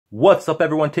What's up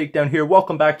everyone, Takedown here.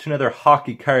 Welcome back to another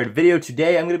hockey card video.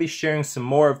 Today I'm going to be sharing some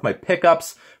more of my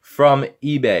pickups from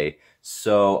eBay.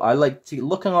 So I like to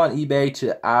looking on eBay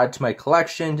to add to my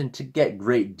collection and to get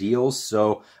great deals.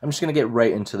 So I'm just going to get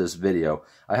right into this video.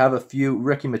 I have a few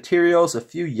rookie materials, a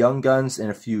few young guns,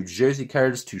 and a few jersey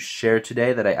cards to share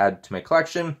today that I add to my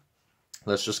collection.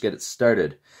 Let's just get it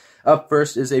started. Up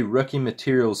first is a rookie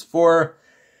materials for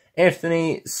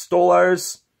Anthony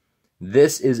Stolarz.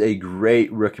 This is a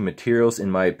great rookie materials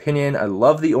in my opinion. I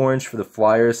love the orange for the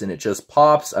Flyers and it just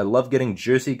pops. I love getting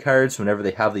jersey cards whenever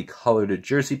they have the colored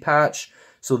jersey patch.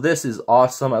 So this is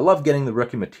awesome. I love getting the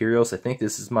rookie materials. I think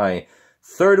this is my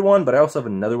third one, but I also have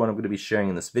another one I'm going to be sharing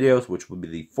in this video, which will be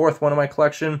the fourth one in my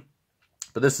collection.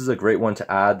 But this is a great one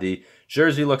to add. The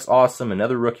jersey looks awesome.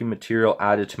 Another rookie material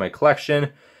added to my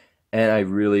collection. And I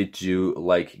really do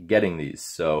like getting these.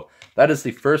 So that is the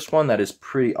first one. That is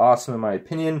pretty awesome in my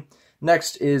opinion.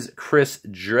 Next is Chris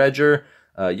Driedger,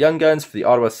 Young Guns for the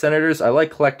Ottawa Senators. I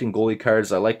like collecting goalie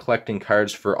cards. I like collecting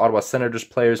cards for Ottawa Senators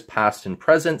players past and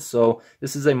present. So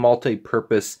this is a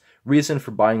multi-purpose reason for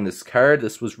buying this card.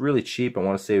 This was really cheap. I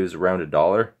want to say it was around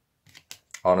 $1.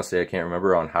 Honestly, I can't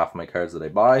remember on half of my cards that I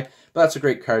buy. But that's a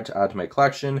great card to add to my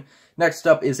collection. Next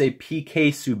up is a PK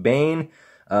Subban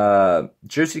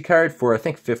jersey card for I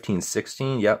think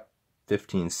 15-16. Yep,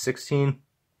 15-16.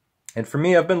 And for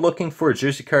me, I've been looking for a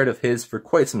jersey card of his for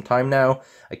quite some time now.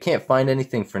 I can't find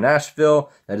anything for Nashville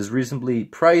that is reasonably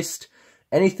priced.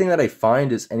 Anything that I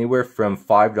find is anywhere from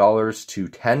 $5 to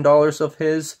 $10 of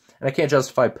his, and I can't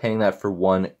justify paying that for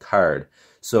one card.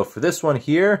 So for this one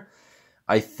here,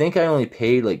 I think I only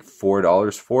paid like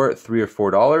 $4 for it, $3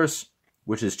 or $4,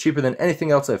 which is cheaper than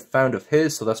anything else I've found of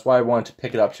his, so that's why I wanted to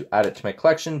pick it up to add it to my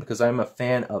collection, because I'm a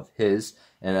fan of his,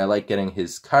 and I like getting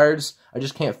his cards. I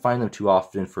just can't find them too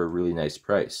often for a really nice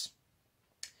price.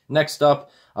 Next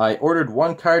up, I ordered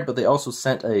one card, but they also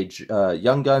sent a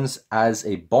Young Guns as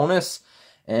a bonus,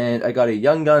 and I got a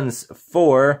Young Guns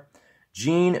for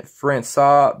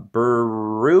Jean-Francois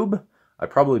Berube. I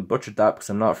probably butchered that because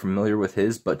I'm not familiar with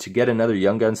his, but to get another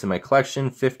Young Guns in my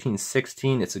collection,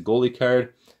 15-16, it's a goalie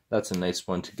card. That's a nice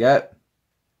one to get.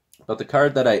 But the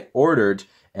card that I ordered,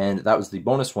 and that was the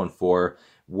bonus one for,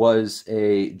 was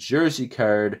a jersey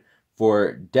card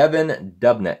for Devan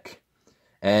Dubnyk.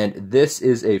 And this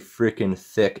is a freaking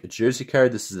thick jersey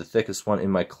card. This is the thickest one in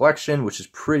my collection, which is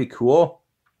pretty cool.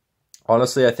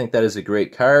 Honestly, I think that is a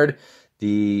great card.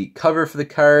 The cover for the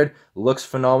card looks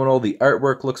phenomenal. The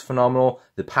artwork looks phenomenal.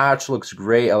 The patch looks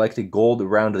great. I like the gold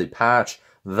around the patch.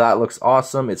 That looks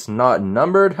awesome. It's not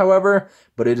numbered, however,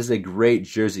 but it is a great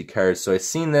jersey card. So I've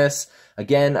seen this.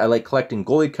 Again, I like collecting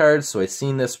goalie cards, so I've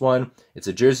seen this one. It's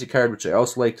a jersey card, which I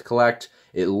also like to collect.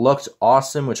 It looked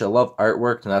awesome, which I love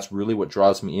artwork, and that's really what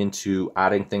draws me into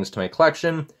adding things to my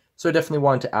collection. So I definitely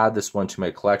wanted to add this one to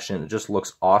my collection. It just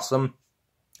looks awesome,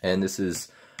 and this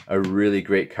is a really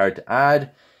great card to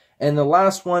add. And the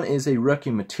last one is a rookie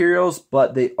materials,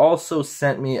 but they also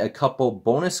sent me a couple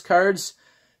bonus cards.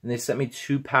 And they sent me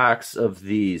 2 packs of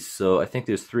these. So I think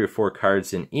there's 3 or 4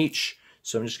 cards in each.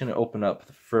 So I'm just going to open up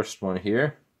the first one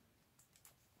here.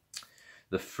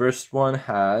 The first one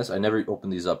has, I never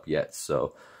opened these up yet.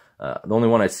 So the only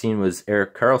one I've seen was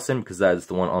Erik Karlsson, because that is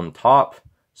the one on the top.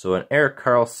 So an Erik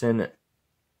Karlsson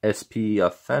SP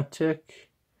Authentic.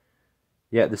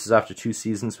 Yeah, this is after 2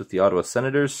 seasons with the Ottawa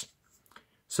Senators.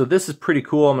 So this is pretty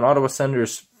cool. I'm an Ottawa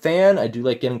Senators fan. I do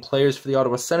like getting players for the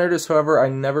Ottawa Senators. However, I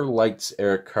never liked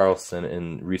Erik Karlsson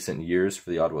in recent years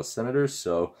for the Ottawa Senators.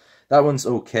 So that one's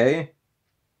okay.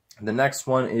 The next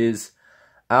one is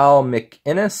Al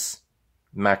MacInnis.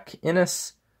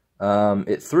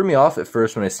 It threw me off at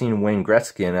first when I seen Wayne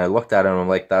Gretzky. And I looked at him and I'm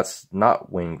like, that's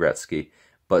not Wayne Gretzky.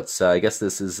 But I guess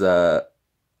this is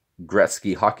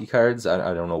Gretzky hockey cards.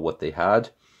 I don't know what they had,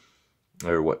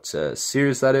 or what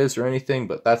series that is or anything,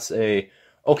 but that's a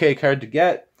okay card to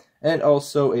get. And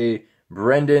also a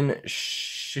Brendan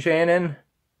Shannon.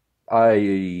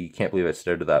 I can't believe I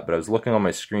started that, but I was looking on my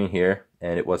screen here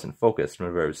and it wasn't focused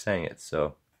whenever I was saying it,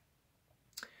 so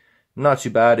not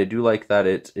too bad. I do like that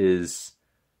it is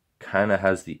kind of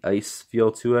has the ice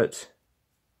feel to it.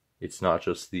 It's not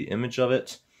just the image of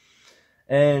it.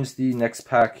 And the next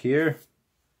pack here,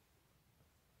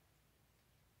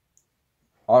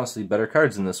 honestly, better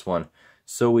cards in this one.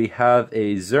 So we have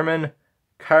a Zerman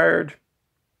card.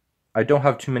 I don't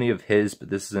have too many of his, but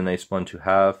this is a nice one to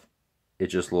have. It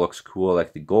just looks cool,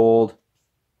 like the gold.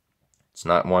 It's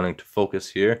not wanting to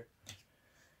focus here.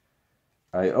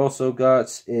 I also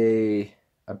got a,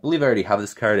 I believe I already have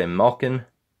this card in Malkin.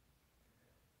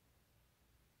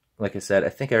 Like I said, I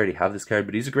think I already have this card,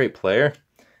 but he's a great player.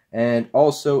 And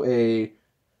also a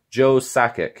Joe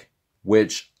Sakic,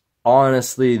 which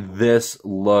honestly, this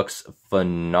looks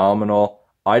phenomenal.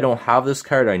 I don't have this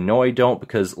card. I know I don't,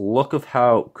 because look of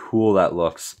how cool that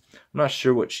looks. I'm not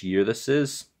sure which year this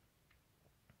is.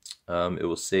 It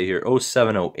will say here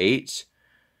 0708.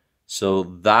 So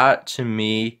that to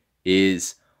me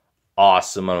is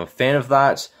awesome. I'm a fan of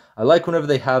that. I like whenever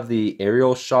they have the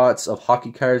aerial shots of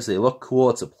hockey cards. They look cool.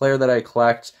 It's a player that I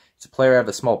collect. It's a player I have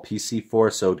a small PC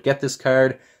for. So to get this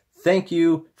card, thank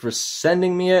you for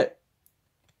sending me it.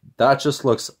 That just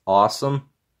looks awesome.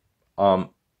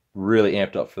 Really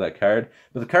amped up for that card.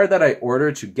 But the card that I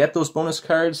ordered to get those bonus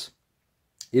cards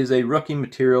is a rookie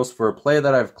materials for a player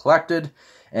that I've collected.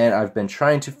 And I've been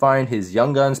trying to find his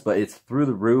Young Guns, but it's through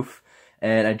the roof.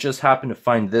 And I just happened to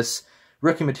find this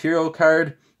rookie material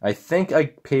card. I think I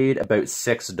paid about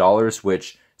 $6,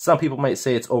 which some people might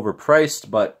say it's overpriced,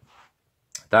 but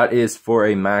that is for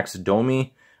a Max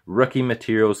Domi rookie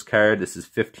materials card. This is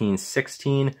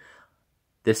 15-16.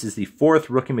 This is the 4th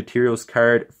rookie materials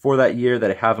card for that year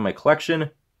that I have in my collection.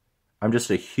 I'm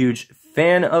just a huge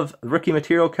fan of rookie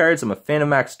material cards. I'm a fan of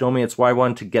Max Domi. It's why I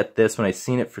wanted to get this when I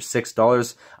seen it for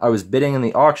 $6. I was bidding in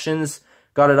the auctions,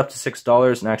 got it up to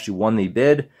 $6, and actually won the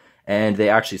bid. And they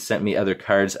actually sent me other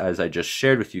cards, as I just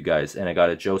shared with you guys. And I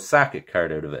got a Joe Sakic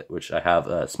card out of it, which I have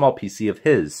a small PC of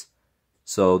his.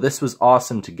 So this was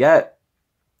awesome to get.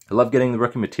 I love getting the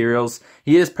rookie materials.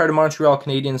 He is part of Montreal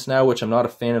Canadiens now, which I'm not a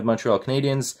fan of Montreal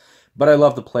Canadiens. But I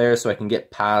love the player, so I can get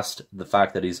past the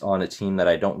fact that he's on a team that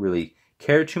I don't really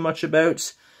care too much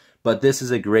about. But this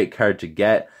is a great card to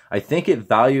get. I think it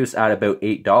values at about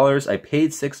 $8. I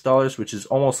paid $6, which is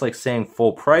almost like saying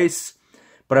full price.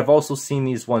 But I've also seen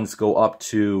these ones go up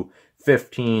to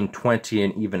 $15, $20,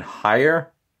 and even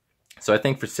higher. So I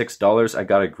think for $6, I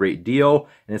got a great deal.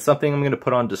 And it's something I'm going to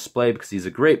put on display because he's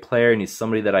a great player and he's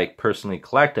somebody that I personally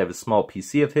collect. I have a small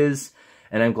PC of his.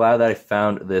 And I'm glad that I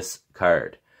found this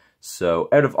card. So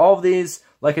out of all of these,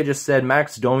 like I just said,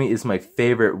 Max Domi is my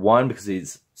favorite one because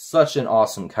he's such an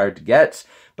awesome card to get.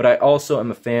 But I also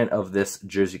am a fan of this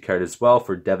jersey card as well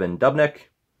for Devan Dubnyk.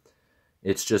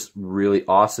 It's just really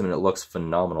awesome and it looks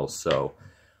phenomenal. So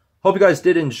hope you guys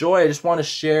did enjoy. I just want to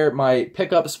share my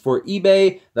pickups for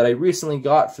eBay that I recently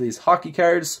got for these hockey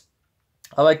cards.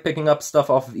 I like picking up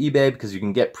stuff off of eBay because you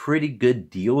can get pretty good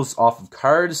deals off of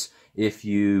cards if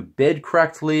you bid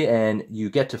correctly and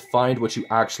you get to find what you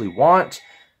actually want.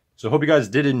 So hope you guys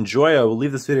did enjoy. I will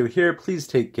leave this video here. Please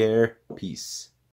take care. Peace.